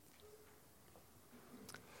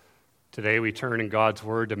Today we turn in God's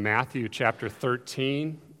Word to Matthew chapter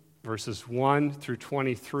 13, verses 1 through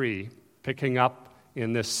 23, picking up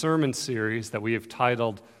in this sermon series that we have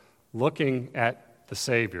titled, Looking at the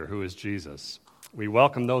Savior, who is Jesus. We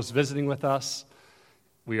welcome those visiting with us.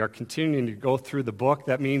 We are continuing to go through the book.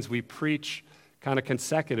 That means we preach kind of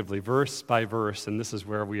consecutively, verse by verse, and this is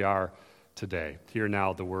where we are today. Hear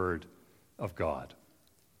now the Word of God.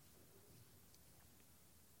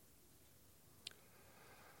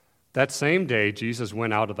 That same day, Jesus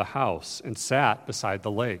went out of the house and sat beside the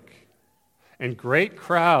lake. And great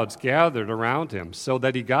crowds gathered around him, so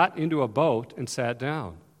that he got into a boat and sat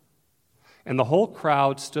down. And the whole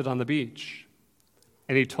crowd stood on the beach.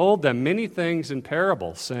 And he told them many things in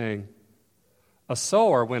parables, saying, A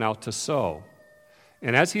sower went out to sow.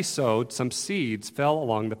 And as he sowed, some seeds fell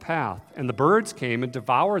along the path, and the birds came and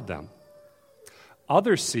devoured them.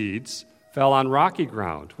 Other seeds fell on rocky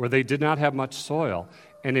ground, where they did not have much soil,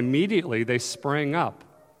 and immediately they sprang up,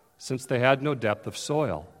 since they had no depth of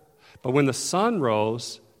soil. But when the sun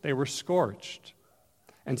rose, they were scorched.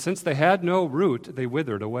 And since they had no root, they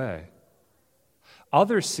withered away.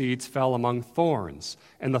 Other seeds fell among thorns,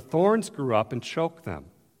 and the thorns grew up and choked them.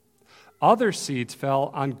 Other seeds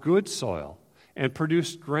fell on good soil and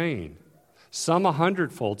produced grain, some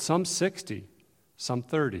 100-fold, some 60, some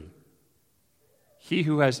 30. He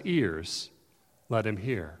who has ears, let him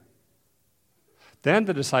hear. Then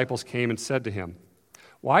the disciples came and said to him,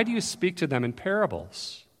 Why do you speak to them in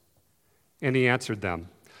parables? And he answered them,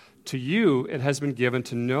 To you it has been given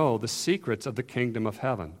to know the secrets of the kingdom of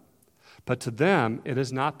heaven, but to them it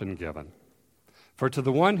has not been given. For to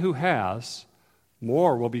the one who has,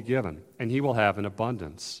 more will be given, and he will have in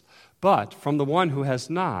abundance. But from the one who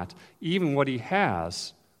has not, even what he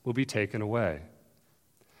has will be taken away.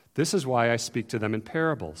 This is why I speak to them in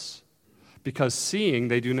parables. Because seeing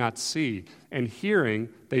they do not see, and hearing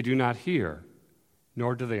they do not hear,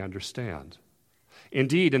 nor do they understand.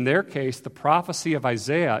 Indeed, in their case, the prophecy of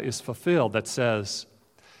Isaiah is fulfilled that says,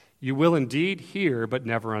 You will indeed hear, but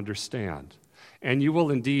never understand, and you will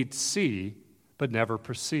indeed see, but never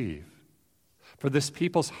perceive. For this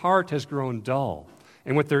people's heart has grown dull,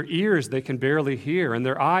 and with their ears they can barely hear, and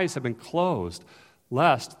their eyes have been closed,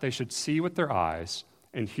 lest they should see with their eyes,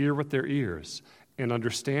 and hear with their ears, and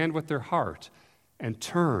understand with their heart, and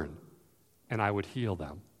turn, and I would heal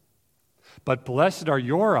them. But blessed are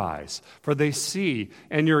your eyes, for they see,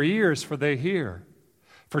 and your ears, for they hear.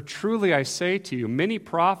 For truly I say to you, many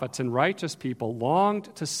prophets and righteous people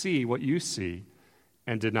longed to see what you see,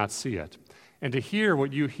 and did not see it, and to hear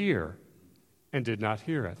what you hear, and did not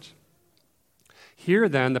hear it. Hear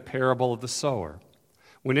then the parable of the sower.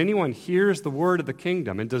 When anyone hears the word of the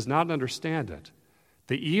kingdom and does not understand it,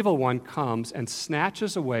 the evil one comes and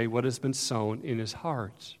snatches away what has been sown in his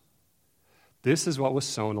heart. This is what was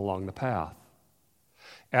sown along the path.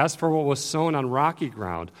 As for what was sown on rocky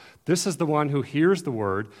ground, this is the one who hears the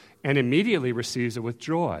word and immediately receives it with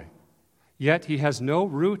joy. Yet he has no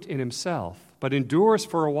root in himself, but endures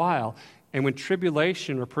for a while, and when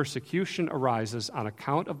tribulation or persecution arises on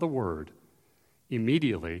account of the word,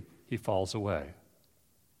 immediately he falls away.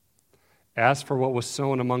 As for what was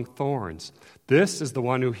sown among thorns, this is the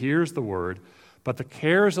one who hears the word, but the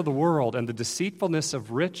cares of the world and the deceitfulness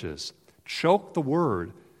of riches choke the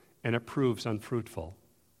word, and it proves unfruitful.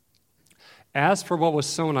 As for what was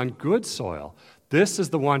sown on good soil, this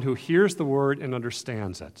is the one who hears the word and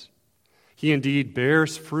understands it. He indeed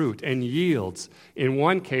bears fruit and yields, in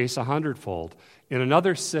one case 100-fold, in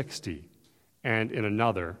another 60, and in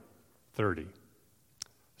another 30.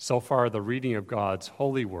 So far, the reading of God's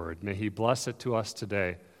holy word. May he bless it to us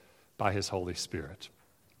today by his Holy Spirit.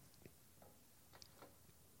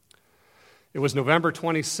 It was November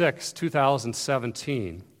 26,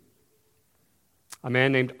 2017. A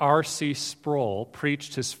man named R.C. Sproul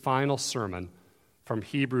preached his final sermon from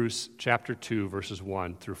Hebrews chapter 2, verses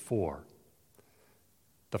 1 through 4.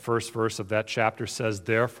 The first verse of that chapter says,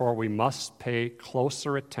 Therefore we must pay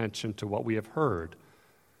closer attention to what we have heard,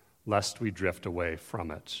 lest we drift away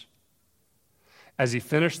from it. As he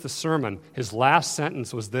finished the sermon, his last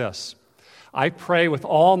sentence was this: I pray with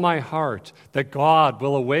all my heart that God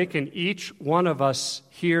will awaken each one of us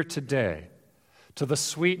here today to the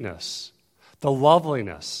sweetness, the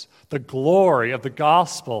loveliness, the glory of the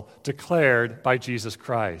gospel declared by Jesus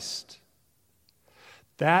Christ.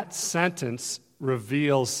 That sentence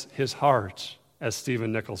reveals his heart, as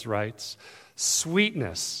Stephen Nichols writes.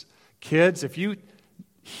 Sweetness. Kids, if you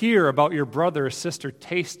hear about your brother or sister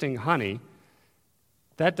tasting honey,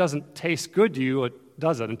 that doesn't taste good to you,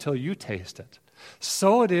 does it, until you taste it.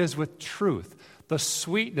 So it is with truth, the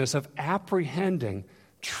sweetness of apprehending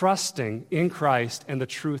trusting in Christ and the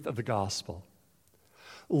truth of the gospel.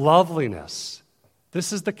 Loveliness.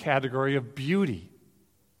 This is the category of beauty.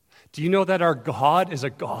 Do you know that our God is a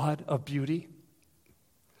God of beauty?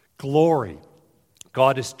 Glory.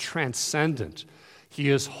 God is transcendent. He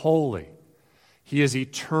is holy. He is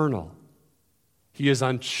eternal. He is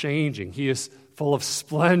unchanging. He is full of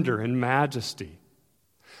splendor and majesty.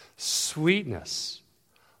 Sweetness,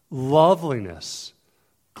 loveliness,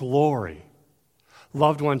 glory.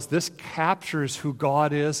 Loved ones, this captures who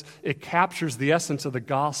God is. It captures the essence of the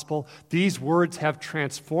gospel. These words have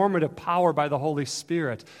transformative power by the Holy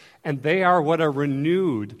Spirit, and they are what a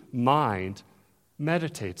renewed mind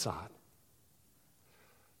meditates on.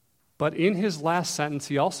 But in his last sentence,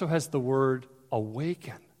 he also has the word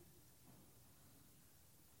awaken.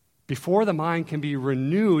 Before the mind can be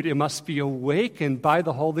renewed, it must be awakened by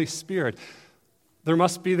the Holy Spirit. There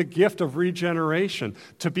must be the gift of regeneration,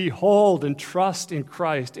 to behold and trust in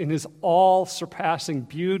Christ in his all-surpassing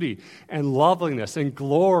beauty and loveliness and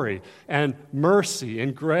glory and mercy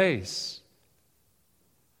and grace.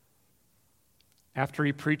 After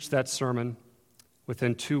he preached that sermon,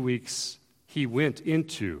 within 2 weeks, he went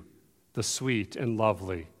into the sweet and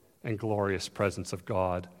lovely and glorious presence of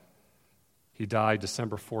God. He died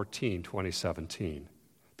December 14, 2017,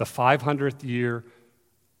 the 500th year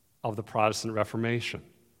of the Protestant Reformation.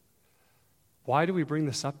 Why do we bring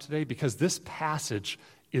this up today? Because this passage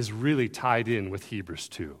is really tied in with Hebrews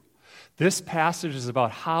 2. This passage is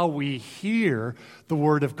about how we hear the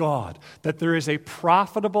Word of God, that there is a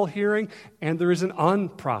profitable hearing and there is an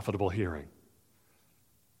unprofitable hearing.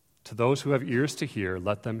 To those who have ears to hear,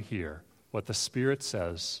 let them hear what the Spirit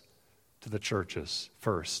says to the churches.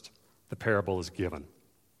 First, the parable is given.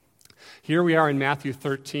 Here we are in Matthew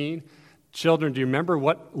 13. Children, do you remember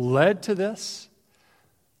what led to this?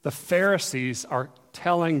 The Pharisees are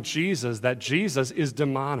telling Jesus that Jesus is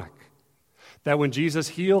demonic, that when Jesus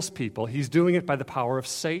heals people, he's doing it by the power of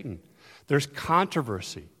Satan. There's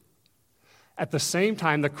controversy. At the same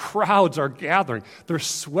time, the crowds are gathering. They're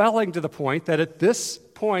swelling to the point that at this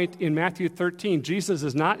point in Matthew 13, Jesus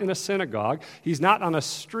is not in a synagogue. He's not on a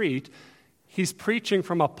street. He's preaching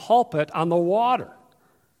from a pulpit on the water.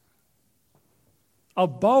 A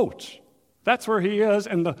boat. That's where he is,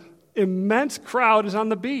 and the immense crowd is on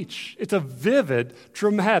the beach. It's a vivid,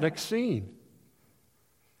 dramatic scene.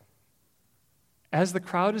 As the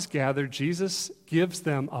crowd is gathered, Jesus gives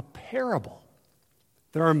them a parable.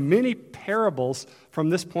 There are many parables from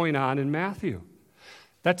this point on in Matthew.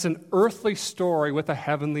 That's an earthly story with a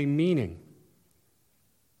heavenly meaning.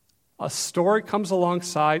 A story comes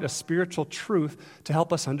alongside a spiritual truth to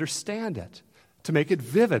help us understand it, to make it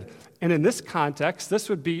vivid. And in this context, this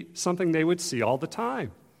would be something they would see all the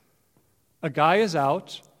time. A guy is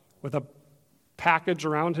out with a package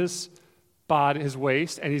around his body, his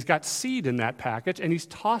waist, and he's got seed in that package, and he's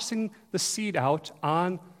tossing the seed out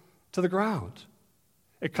on to the ground.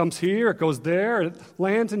 It comes here, it goes there, it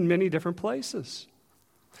lands in many different places.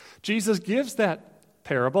 Jesus gives that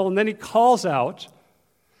parable, and then he calls out,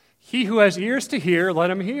 "He who has ears to hear,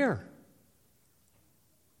 let him hear."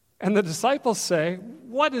 And the disciples say,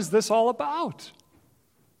 "What is this all about?"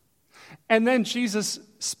 And then Jesus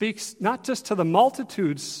speaks not just to the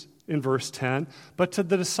multitudes in verse 10, but to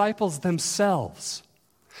the disciples themselves.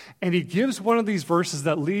 And he gives one of these verses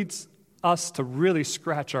that leads us to really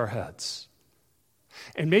scratch our heads.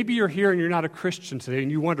 And maybe you're here and you're not a Christian today,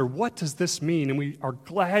 and you wonder, what does this mean? And we are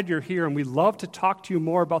glad you're here, and we love to talk to you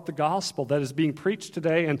more about the gospel that is being preached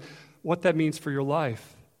today and what that means for your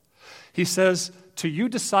life. He says, "To you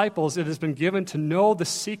disciples it has been given to know the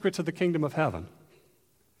secrets of the kingdom of heaven.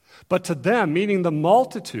 But to them," meaning the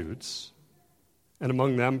multitudes, and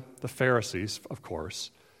among them the Pharisees, of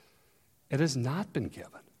course, "it has not been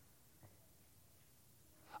given."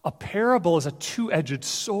 A parable is a two-edged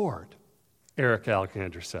sword, Eric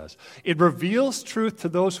Alexander says. It reveals truth to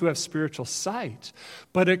those who have spiritual sight,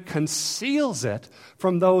 but it conceals it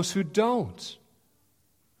from those who don't,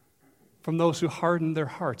 from those who harden their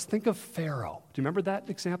hearts. Think of Pharaoh. Do you remember that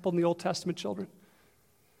example in the Old Testament, children?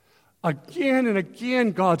 Again and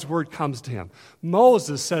again, God's word comes to him.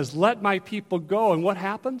 Moses says, "Let my people go." And what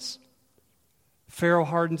happens? Pharaoh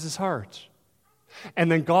hardens his heart.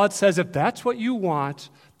 And then God says, "If that's what you want,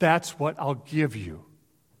 that's what I'll give you."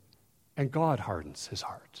 And God hardens his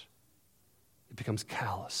heart. It becomes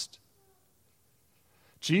calloused.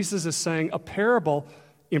 Jesus is saying a parable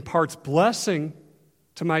imparts blessing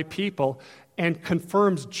to my people and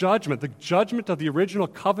confirms judgment, the judgment of the original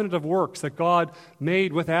covenant of works that God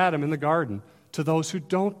made with Adam in the garden to those who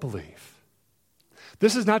don't believe.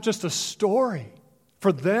 This is not just a story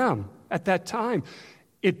for them at that time.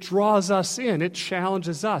 It draws us in. It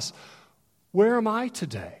challenges us. Where am I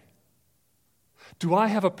today? Do I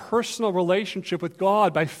have a personal relationship with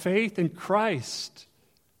God by faith in Christ?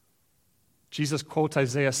 Jesus quotes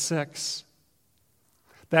Isaiah 6.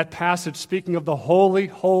 That passage speaking of the holy,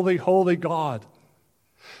 holy, holy God.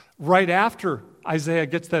 Right after Isaiah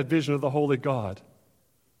gets that vision of the holy God,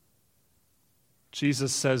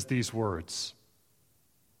 Jesus says these words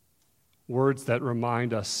that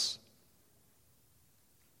remind us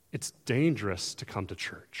it's dangerous to come to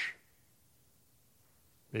church.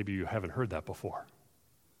 Maybe you haven't heard that before.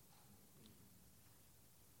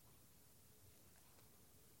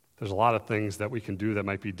 There's a lot of things that we can do that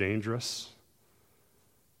might be dangerous.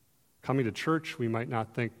 Coming to church, we might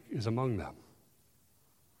not think is among them.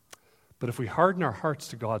 But if we harden our hearts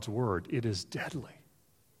to God's word, it is deadly.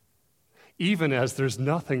 Even as there's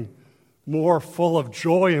nothing more full of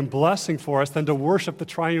joy and blessing for us than to worship the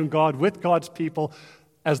triune God with God's people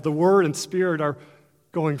as the word and spirit are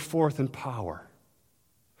going forth in power.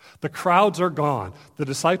 The crowds are gone. The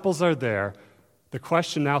disciples are there. The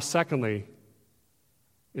question now, secondly,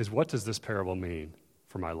 is what does this parable mean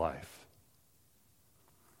for my life?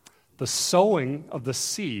 The sowing of the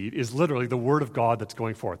seed is literally the word of God that's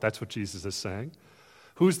going forth. That's what Jesus is saying.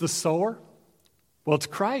 Who's the sower? Well, it's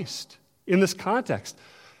Christ in this context.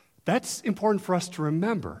 That's important for us to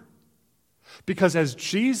remember. Because as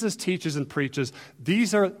Jesus teaches and preaches,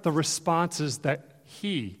 these are the responses that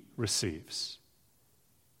he receives.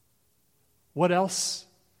 What else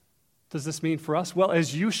does this mean for us? Well,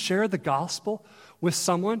 as you share the gospel with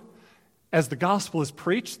someone, as the gospel is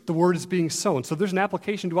preached, the word is being sown. So there's an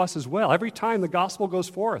application to us as well. Every time the gospel goes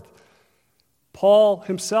forth, Paul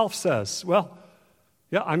himself says, well,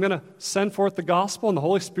 yeah, I'm going to send forth the gospel, and the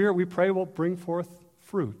Holy Spirit, we pray, will bring forth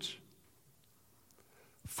fruit.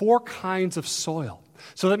 4 kinds of soil.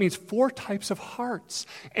 So that means 4 types of hearts.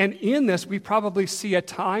 And in this, we probably see at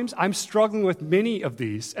times, I'm struggling with many of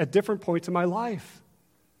these at different points in my life.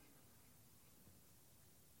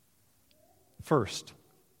 First,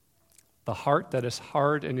 the heart that is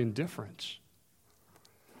hard and indifferent.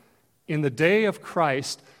 In the day of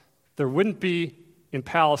Christ, there wouldn't be in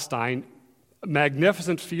Palestine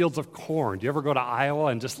magnificent fields of corn. Do you ever go to Iowa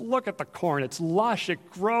and just look at the corn? It's lush,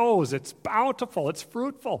 it grows, it's bountiful, it's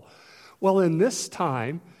fruitful. Well, in this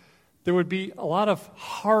time, there would be a lot of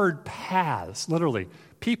hard paths, literally.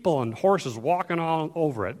 People and horses walking all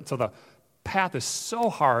over it. So the path is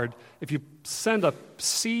so hard, if you send a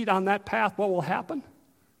seed on that path, what will happen?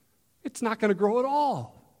 It's not going to grow at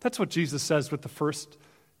all. That's what Jesus says with the first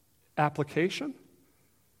application.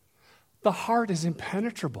 The heart is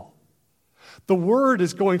impenetrable. The word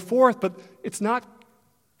is going forth, but it's not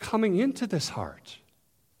coming into this heart.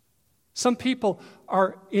 Some people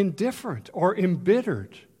are indifferent or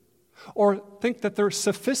embittered or think that they're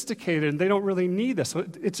sophisticated and they don't really need this. So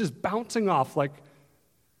it's just bouncing off like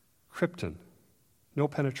krypton. No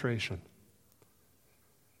penetration.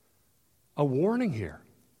 A warning here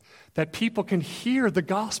that people can hear the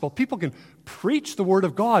gospel. People can preach the word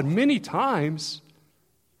of God many times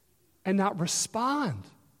and not respond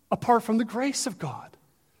apart from the grace of God.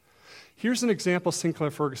 Here's an example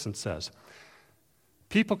Sinclair Ferguson says.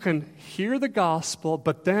 People can hear the gospel,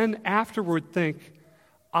 but then afterward think,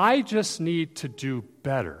 I just need to do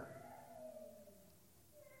better.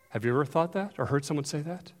 Have you ever thought that or heard someone say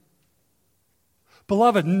that?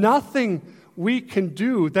 Beloved, nothing we can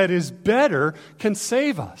do that is better can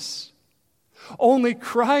save us. Only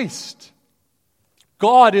Christ.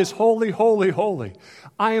 God is holy, holy, holy.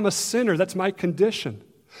 I am a sinner. That's my condition.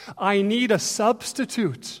 I need a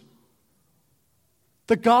substitute.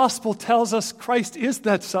 The gospel tells us Christ is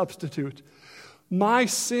that substitute. My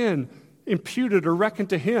sin imputed or reckoned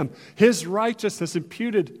to him. His righteousness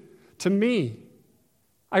imputed to me.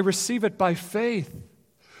 I receive it by faith.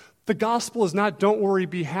 The gospel is not don't worry,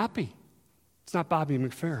 be happy. It's not Bobby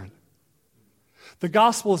McFerrin. The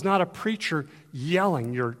gospel is not a preacher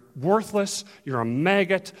yelling, you're worthless, you're a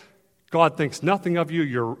maggot, God thinks nothing of you,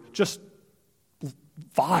 you're just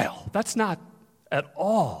vile. That's not at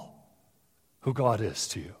all who God is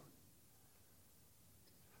to you.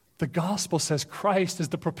 The gospel says Christ is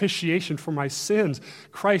the propitiation for my sins.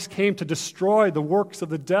 Christ came to destroy the works of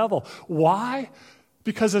the devil. Why?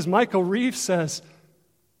 Because as Michael Reeves says,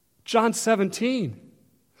 John 17,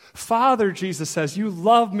 Father, Jesus says, you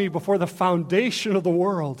loved me before the foundation of the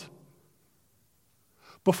world.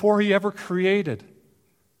 Before he ever created,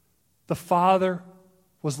 the Father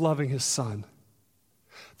was loving his Son.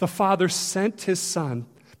 The Father sent his Son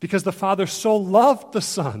because the Father so loved the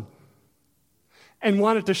Son and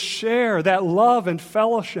wanted to share that love and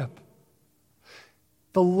fellowship.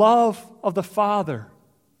 The love of the Father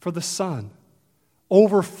for the Son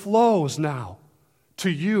overflows now to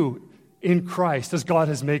you in Christ as God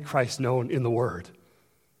has made Christ known in the Word.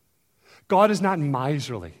 God is not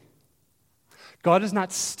miserly. God is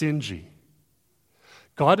not stingy.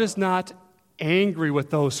 God is not angry with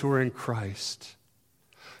those who are in Christ.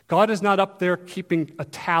 God is not up there keeping a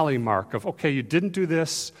tally mark of, okay, you didn't do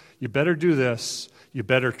this, you better do this, you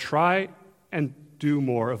better try and do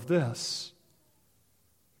more of this.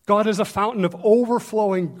 God is a fountain of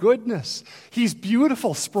overflowing goodness. He's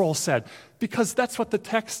beautiful, Sproul said, because that's what the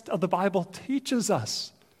text of the Bible teaches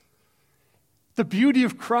us. The beauty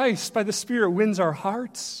of Christ by the Spirit wins our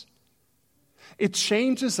hearts. It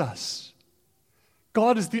changes us.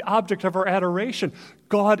 God is the object of our adoration.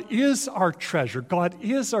 God is our treasure. God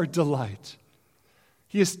is our delight.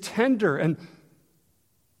 He is tender and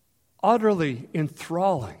utterly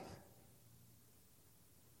enthralling.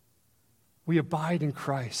 We abide in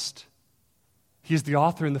Christ. He is the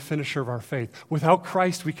author and the finisher of our faith. Without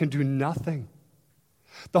Christ, we can do nothing.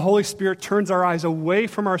 The Holy Spirit turns our eyes away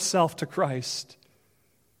from ourselves to Christ.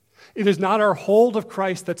 It is not our hold of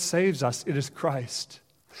Christ that saves us, it is Christ.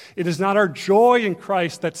 It is not our joy in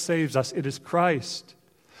Christ that saves us, it is Christ.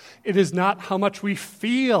 It is not how much we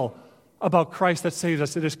feel about Christ that saves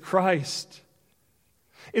us, it is Christ.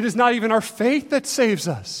 It is not even our faith that saves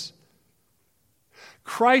us.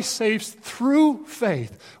 Christ saves through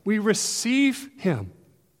faith. We receive Him,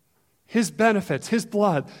 His benefits, His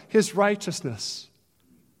blood, His righteousness.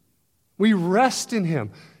 We rest in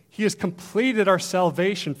Him. He has completed our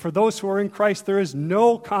salvation. For those who are in Christ, there is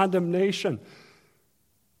no condemnation.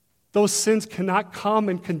 Those sins cannot come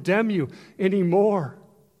and condemn you anymore.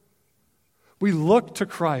 We look to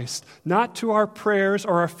Christ, not to our prayers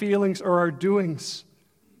or our feelings or our doings.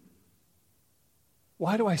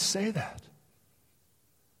 Why do I say that?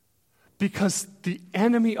 Because the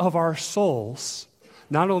enemy of our souls,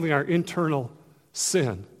 not only our internal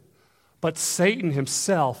sin, but Satan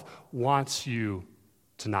himself wants you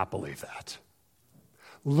to not believe that.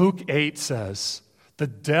 Luke 8 says, the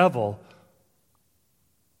devil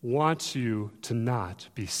wants you to not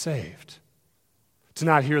be saved, to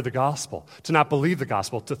not hear the gospel, to not believe the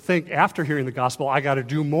gospel, to think after hearing the gospel, I got to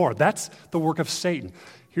do more. That's the work of Satan.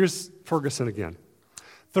 Here's Ferguson again.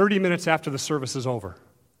 30 minutes after the service is over,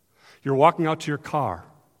 you're walking out to your car.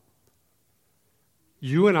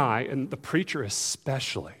 You and I, and the preacher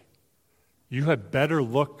especially, you had better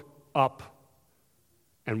look up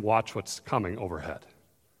and watch what's coming overhead.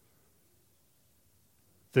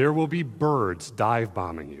 There will be birds dive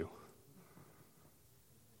bombing you.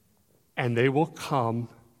 And they will come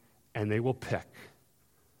and they will pick.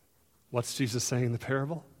 What's Jesus saying in the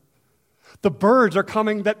parable? The birds are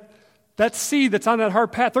coming, that seed that's on that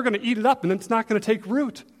hard path, they're going to eat it up and it's not going to take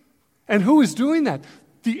root. And who is doing that?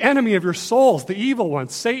 The enemy of your souls, the evil one,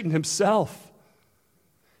 Satan himself.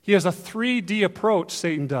 He has a 3D approach,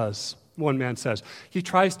 Satan does, one man says. He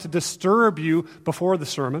tries to disturb you before the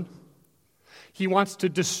sermon. He wants to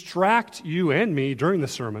distract you and me during the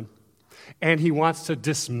sermon. And he wants to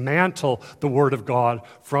dismantle the Word of God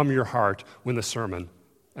from your heart when the sermon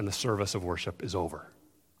and the service of worship is over.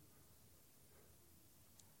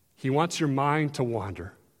 He wants your mind to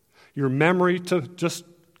wander, your memory to just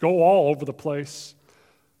go all over the place.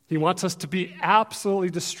 He wants us to be absolutely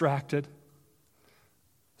distracted.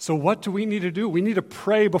 So what do we need to do? We need to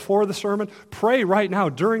pray before the sermon, pray right now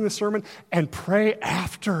during the sermon, and pray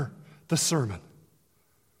after the sermon.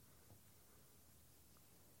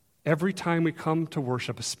 Every time we come to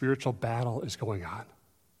worship, a spiritual battle is going on.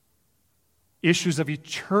 Issues of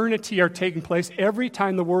eternity are taking place every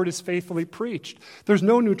time the word is faithfully preached. There's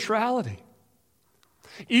no neutrality.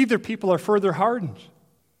 Either people are further hardened,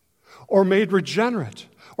 or made regenerate,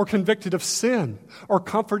 or convicted of sin, or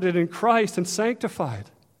comforted in Christ and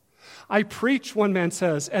sanctified. I preach, one man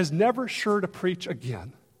says, as never sure to preach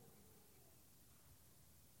again.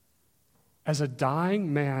 As a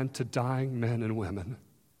dying man to dying men and women.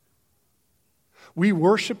 We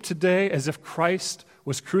worship today as if Christ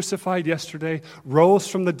was crucified yesterday, rose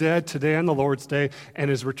from the dead today on the Lord's Day,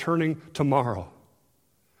 and is returning tomorrow.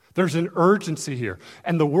 There's an urgency here.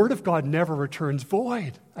 And the Word of God never returns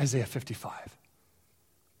void, Isaiah 55.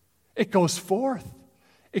 It goes forth.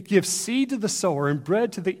 It gives seed to the sower and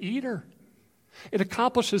bread to the eater. It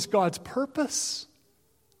accomplishes God's purpose.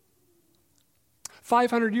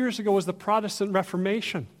 500 years ago was the Protestant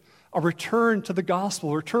Reformation, a return to the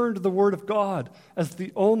gospel, a return to the Word of God as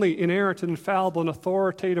the only inerrant and infallible and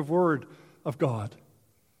authoritative Word of God.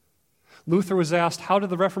 Luther was asked, how did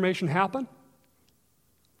the Reformation happen?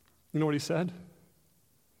 You know what he said?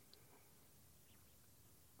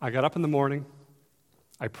 I got up in the morning,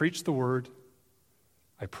 I preached the Word,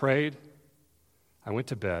 I prayed, I went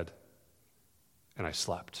to bed, and I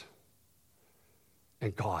slept.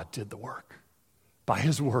 And God did the work by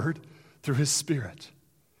His Word, through His Spirit,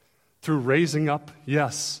 through raising up,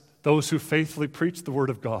 yes, those who faithfully preach the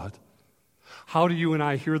Word of God. How do you and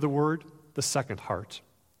I hear the Word? The second heart.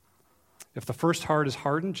 If the first heart is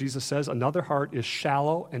hardened, Jesus says, another heart is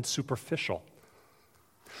shallow and superficial.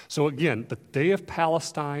 So again, the day of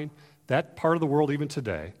Palestine, that part of the world even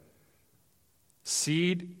today,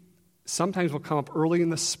 seed sometimes will come up early in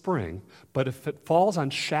the spring, but if it falls on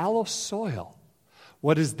shallow soil,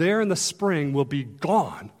 what is there in the spring will be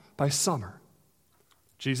gone by summer.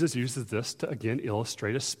 Jesus uses this to, again,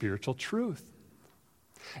 illustrate a spiritual truth.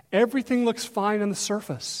 Everything looks fine on the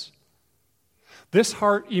surface. This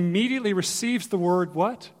heart immediately receives the word,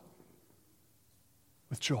 what?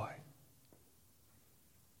 With joy.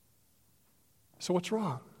 So what's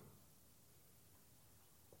wrong?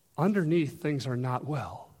 Underneath, things are not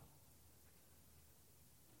well.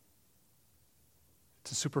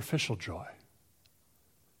 It's a superficial joy.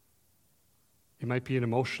 It might be an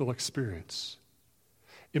emotional experience.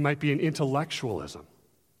 It might be an intellectualism,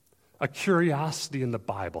 a curiosity in the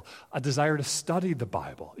Bible, a desire to study the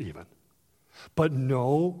Bible even, but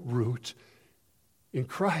no root in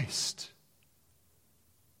Christ.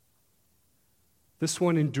 This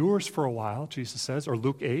one endures for a while, Jesus says, or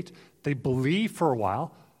Luke 8, they believe for a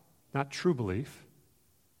while, not true belief.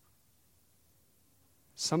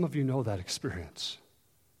 Some of you know that experience.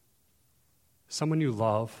 Someone you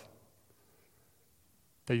love,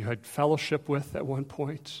 that you had fellowship with at one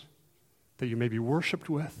point, that you maybe worshiped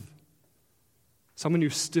with, someone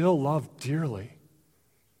you still love dearly,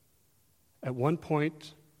 at one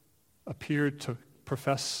point appeared to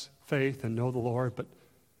profess faith and know the Lord, but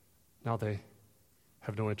now they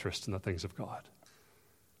have no interest in the things of God.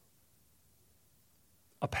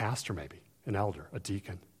 A pastor maybe, an elder, a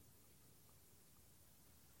deacon.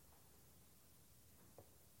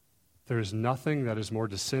 There is nothing that is more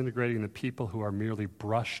disintegrating than people who are merely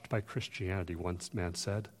brushed by Christianity, one man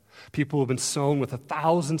said. People who have been sown with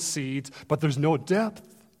 1,000 seeds, but there's no depth.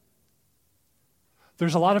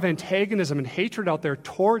 There's a lot of antagonism and hatred out there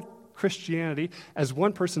toward Christianity. As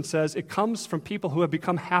one person says, it comes from people who have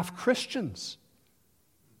become half Christians.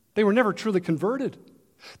 They were never truly converted.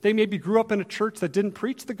 They maybe grew up in a church that didn't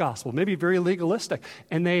preach the gospel, maybe very legalistic,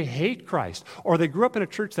 and they hate Christ. Or they grew up in a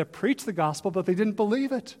church that preached the gospel, but they didn't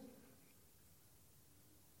believe it.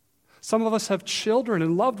 Some of us have children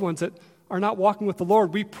and loved ones that are not walking with the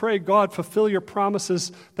Lord. We pray, God, fulfill your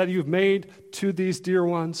promises that you've made to these dear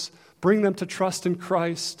ones. Bring them to trust in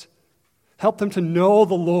Christ. Help them to know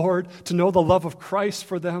the Lord, to know the love of Christ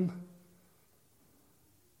for them.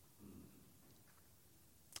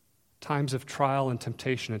 Times of trial and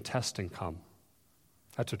temptation and testing come.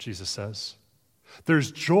 That's what Jesus says.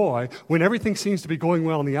 There's joy when everything seems to be going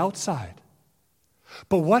well on the outside.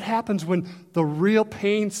 But what happens when the real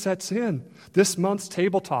pain sets in? This month's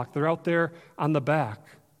table talk, they're out there on the back.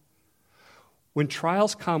 When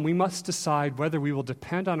trials come, we must decide whether we will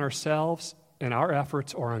depend on ourselves and our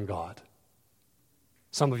efforts or on God.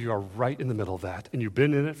 Some of you are right in the middle of that, and you've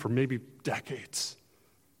been in it for maybe decades.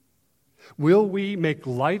 Will we make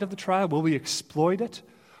light of the trial? Will we exploit it?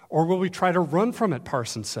 Or will we try to run from it,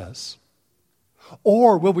 Parsons says?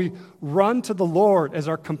 Or will we run to the Lord as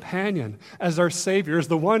our companion, as our Savior, as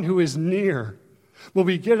the one who is near? Will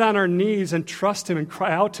we get on our knees and trust Him and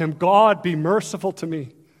cry out to Him, God, be merciful to me,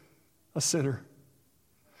 a sinner?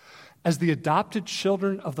 As the adopted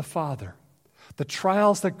children of the Father, the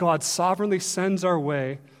trials that God sovereignly sends our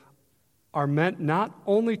way are meant not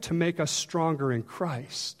only to make us stronger in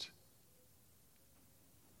Christ,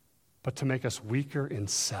 but to make us weaker in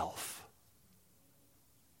self.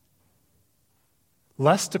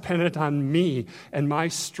 Less dependent on me and my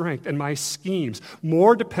strength and my schemes,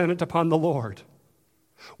 more dependent upon the Lord.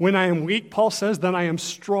 When I am weak, Paul says, then I am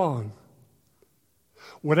strong.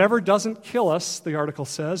 Whatever doesn't kill us, the article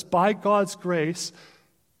says, by God's grace,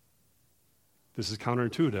 this is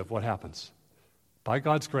counterintuitive, what happens? By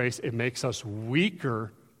God's grace, it makes us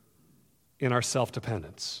weaker in our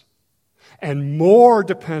self-dependence and more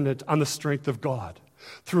dependent on the strength of God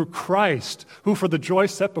through Christ, who for the joy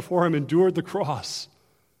set before Him endured the cross.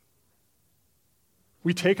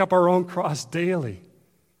 We take up our own cross daily,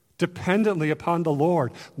 dependently upon the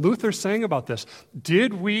Lord. Luther sang about this.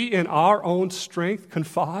 Did we in our own strength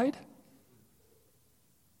confide?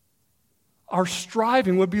 Our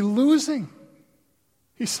striving would be losing,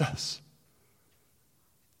 he says.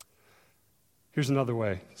 Here's another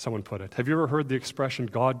way someone put it. Have you ever heard the expression,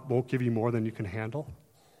 God won't give you more than you can handle?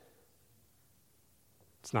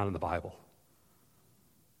 It's not in the Bible.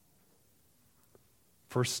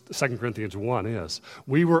 2 Corinthians 1 is.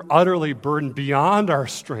 We were utterly burdened beyond our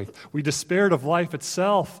strength. We despaired of life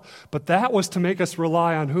itself. But that was to make us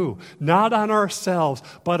rely on who? Not on ourselves,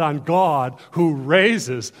 but on God who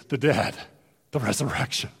raises the dead. The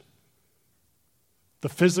resurrection. The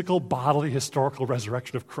physical, bodily, historical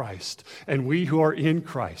resurrection of Christ. And we who are in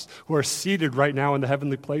Christ, who are seated right now in the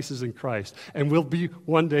heavenly places in Christ, and will be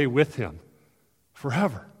one day with Him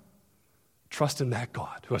forever. Trust in that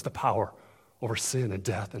God who has the power over sin and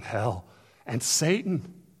death and hell and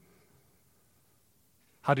Satan.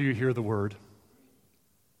 How do you hear the word?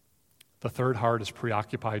 The third heart is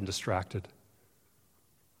preoccupied and distracted.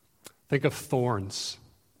 Think of thorns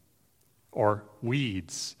or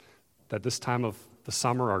weeds that this time of the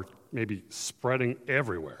summer are maybe spreading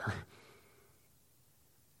everywhere.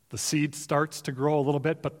 The seed starts to grow a little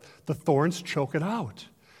bit, but the thorns choke it out.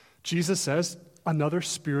 Jesus says another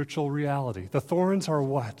spiritual reality. The thorns are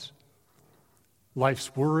what?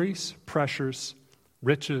 Life's worries, pressures,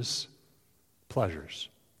 riches, pleasures.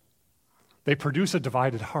 They produce a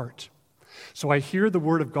divided heart. So I hear the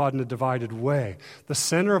word of God in a divided way. The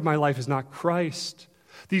center of my life is not Christ.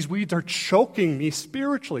 These weeds are choking me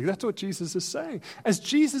spiritually. That's what Jesus is saying. As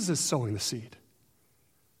Jesus is sowing the seed,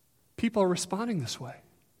 people are responding this way.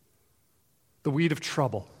 The weed of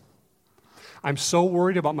trouble. I'm so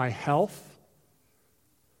worried about my health,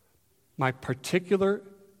 my particular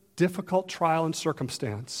difficult trial and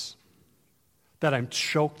circumstance, that I'm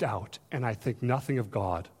choked out and I think nothing of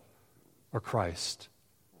God or Christ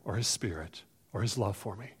or His Spirit or His love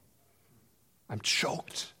for me. I'm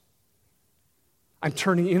choked. I'm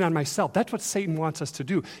turning in on myself. That's what Satan wants us to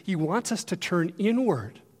do. He wants us to turn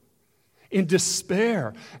inward in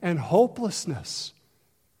despair and hopelessness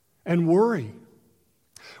and worry.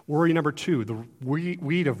 Worry number 2, the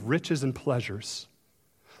weed of riches and pleasures.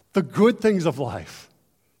 The good things of life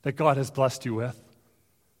that God has blessed you with.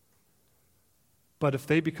 But if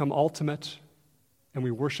they become ultimate and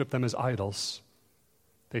we worship them as idols,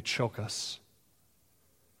 they choke us.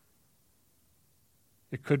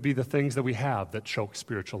 It could be the things that we have that choke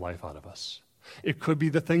spiritual life out of us. It could be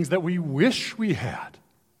the things that we wish we had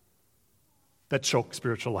that choke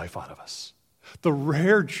spiritual life out of us. The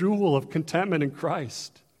rare jewel of contentment in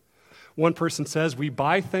Christ. One person says we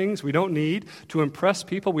buy things we don't need to impress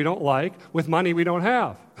people we don't like with money we don't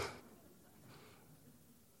have.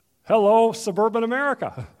 Hello, suburban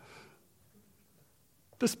America.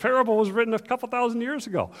 This parable was written a couple thousand years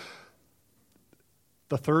ago.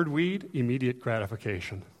 The third weed, immediate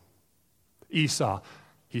gratification. Esau,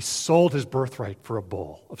 he sold his birthright for a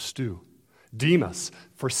bowl of stew. Demas,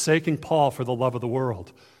 forsaking Paul for the love of the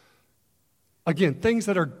world. Again, things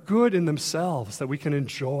that are good in themselves that we can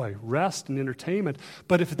enjoy, rest and entertainment.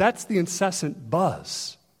 But if that's the incessant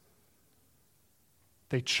buzz,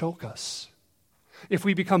 they choke us. If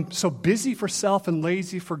we become so busy for self and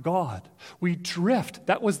lazy for God, we drift.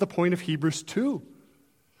 That was the point of Hebrews 2.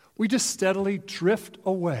 We just steadily drift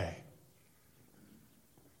away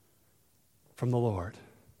from the Lord.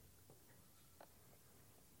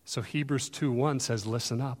 So Hebrews 2:1 says,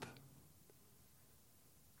 listen up.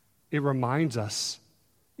 It reminds us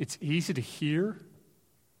it's easy to hear,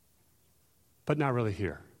 but not really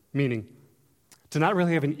hear. Meaning, to not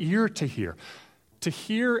really have an ear to hear. To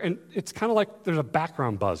hear, and it's kind of like there's a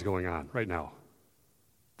background buzz going on right now.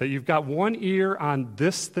 That you've got one ear on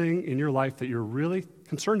this thing in your life that you're really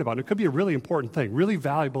concerned about. It could be a really important thing, really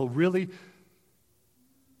valuable, really,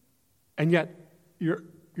 and yet you're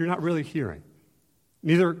not really hearing.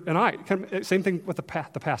 Neither am I. Same thing with the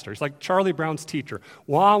pastor. It's like Charlie Brown's teacher.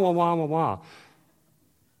 Wah, wah, wah, wah, wah.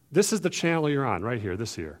 This is the channel you're on right here,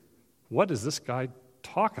 this ear. What is this guy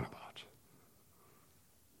talking about?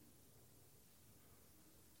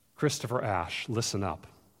 Christopher Ash, listen up.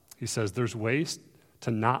 He says, there's ways to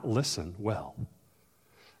not listen well.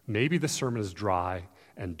 Maybe the sermon is dry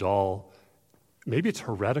and dull. Maybe it's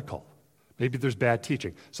heretical. Maybe there's bad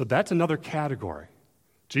teaching. So that's another category.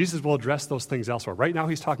 Jesus will address those things elsewhere. Right now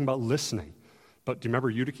he's talking about listening. But do you remember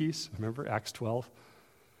Eutychus? Remember Acts 12?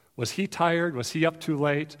 Was he tired? Was he up too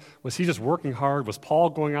late? Was he just working hard? Was Paul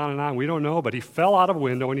going on and on? We don't know, but he fell out of a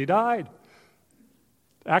window and he died.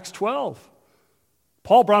 Acts 12.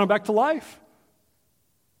 Paul brought him back to life.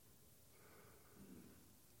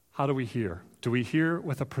 How do we hear? Do we hear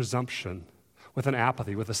with a presumption, with an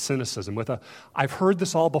apathy, with a cynicism, with a, I've heard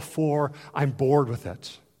this all before, I'm bored with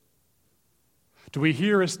it? Do we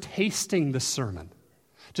hear as tasting the sermon?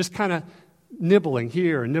 Just kind of nibbling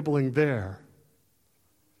here and nibbling there?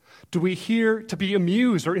 Do we hear to be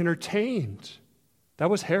amused or entertained? That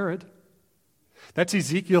was Herod. That's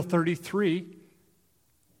Ezekiel 33,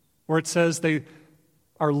 where it says they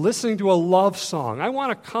are listening to a love song. I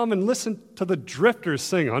want to come and listen to the Drifters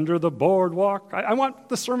sing Under the Boardwalk. I want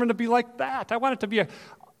the sermon to be like that. I want it to be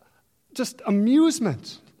just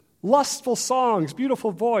amusement, lustful songs,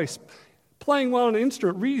 beautiful voice, playing well on an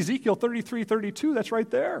instrument. Read Ezekiel 33:32, that's right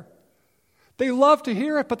there. They love to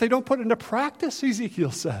hear it, but they don't put it into practice,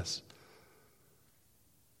 Ezekiel says.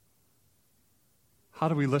 How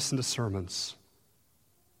do we listen to sermons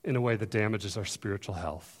in a way that damages our spiritual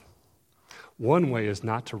health? One way is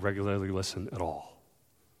not to regularly listen at all.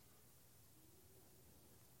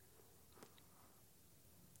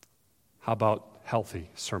 How about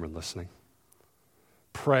healthy sermon listening?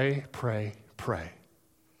 Pray, pray, pray.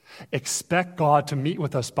 Expect God to meet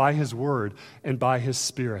with us by His Word and by His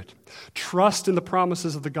Spirit. Trust in the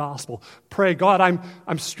promises of the gospel. Pray, God,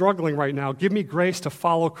 I'm struggling right now. Give me grace to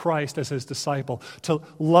follow Christ as His disciple, to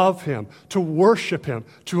love Him, to worship Him,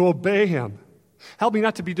 to obey Him. Help me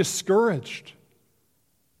not to be discouraged.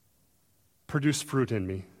 Produce fruit in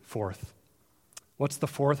me. Fourth. What's the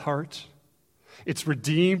fourth heart? It's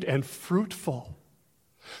redeemed and fruitful.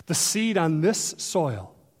 The seed on this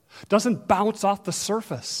soil doesn't bounce off the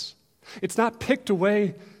surface. It's not picked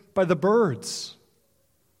away by the birds.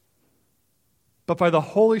 But by the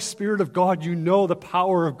Holy Spirit of God, you know the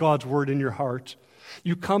power of God's word in your heart.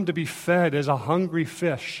 You come to be fed as a hungry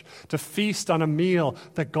fish, to feast on a meal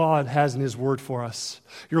that God has in His word for us.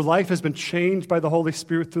 Your life has been changed by the Holy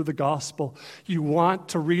Spirit through the gospel. You want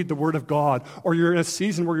to read the word of God, or you're in a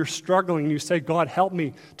season where you're struggling and you say, God, help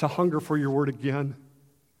me to hunger for your word again.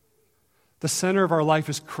 The center of our life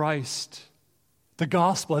is Christ, the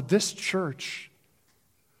gospel at this church.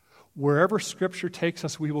 Wherever Scripture takes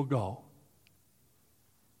us, we will go.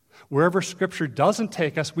 Wherever Scripture doesn't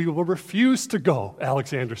take us, we will refuse to go,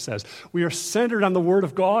 Alexander says. We are centered on the Word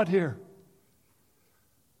of God here.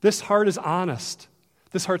 This heart is honest.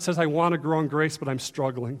 This heart says, I want to grow in grace, but I'm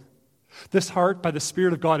struggling. This heart, by the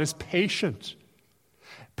Spirit of God, is patient,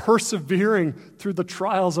 persevering through the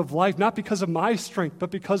trials of life, not because of my strength,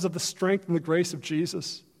 but because of the strength and the grace of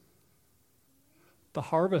Jesus. The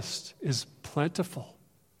harvest is plentiful.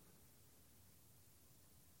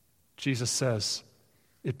 Jesus says,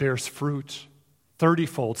 it bears fruit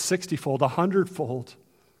 30-fold, 60-fold, 100-fold.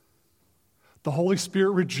 The Holy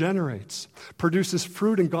Spirit regenerates, produces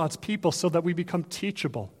fruit in God's people so that we become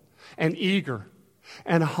teachable and eager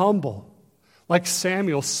and humble. Like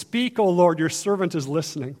Samuel, speak, O Lord, your servant is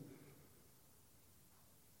listening.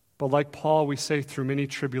 But like Paul, we say through many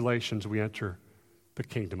tribulations we enter the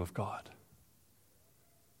kingdom of God.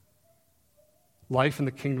 Life in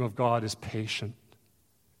the kingdom of God is patient.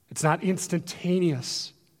 It's not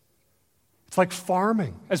instantaneous. It's like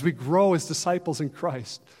farming as we grow as disciples in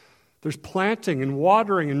Christ. There's planting and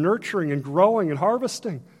watering and nurturing and growing and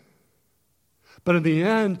harvesting. But in the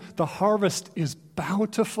end, the harvest is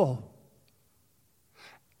bountiful.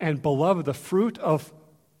 And beloved, the fruit of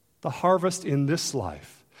the harvest in this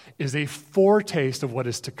life is a foretaste of what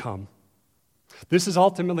is to come. This is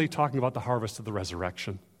ultimately talking about the harvest of the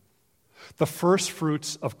resurrection. The first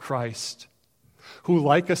fruits of Christ, who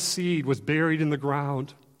like a seed was buried in the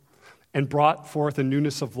ground and brought forth a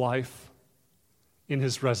newness of life in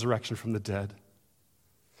His resurrection from the dead.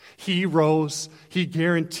 He rose. He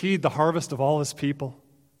guaranteed the harvest of all His people.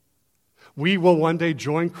 We will one day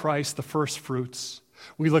join Christ, the first fruits.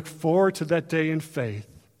 We look forward to that day in faith.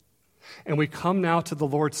 And we come now to the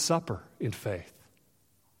Lord's Supper in faith.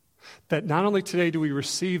 That not only today do we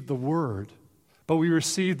receive the Word, but we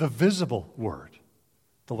receive the visible Word,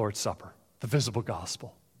 the Lord's Supper, the visible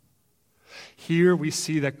gospel. Here we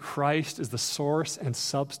see that Christ is the source and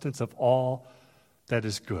substance of all that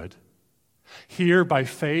is good. Here, by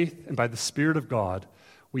faith and by the Spirit of God,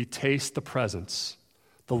 we taste the presence,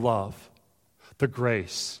 the love, the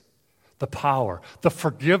grace, the power, the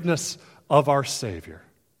forgiveness of our Savior.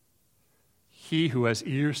 He who has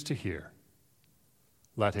ears to hear,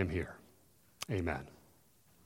 let him hear. Amen.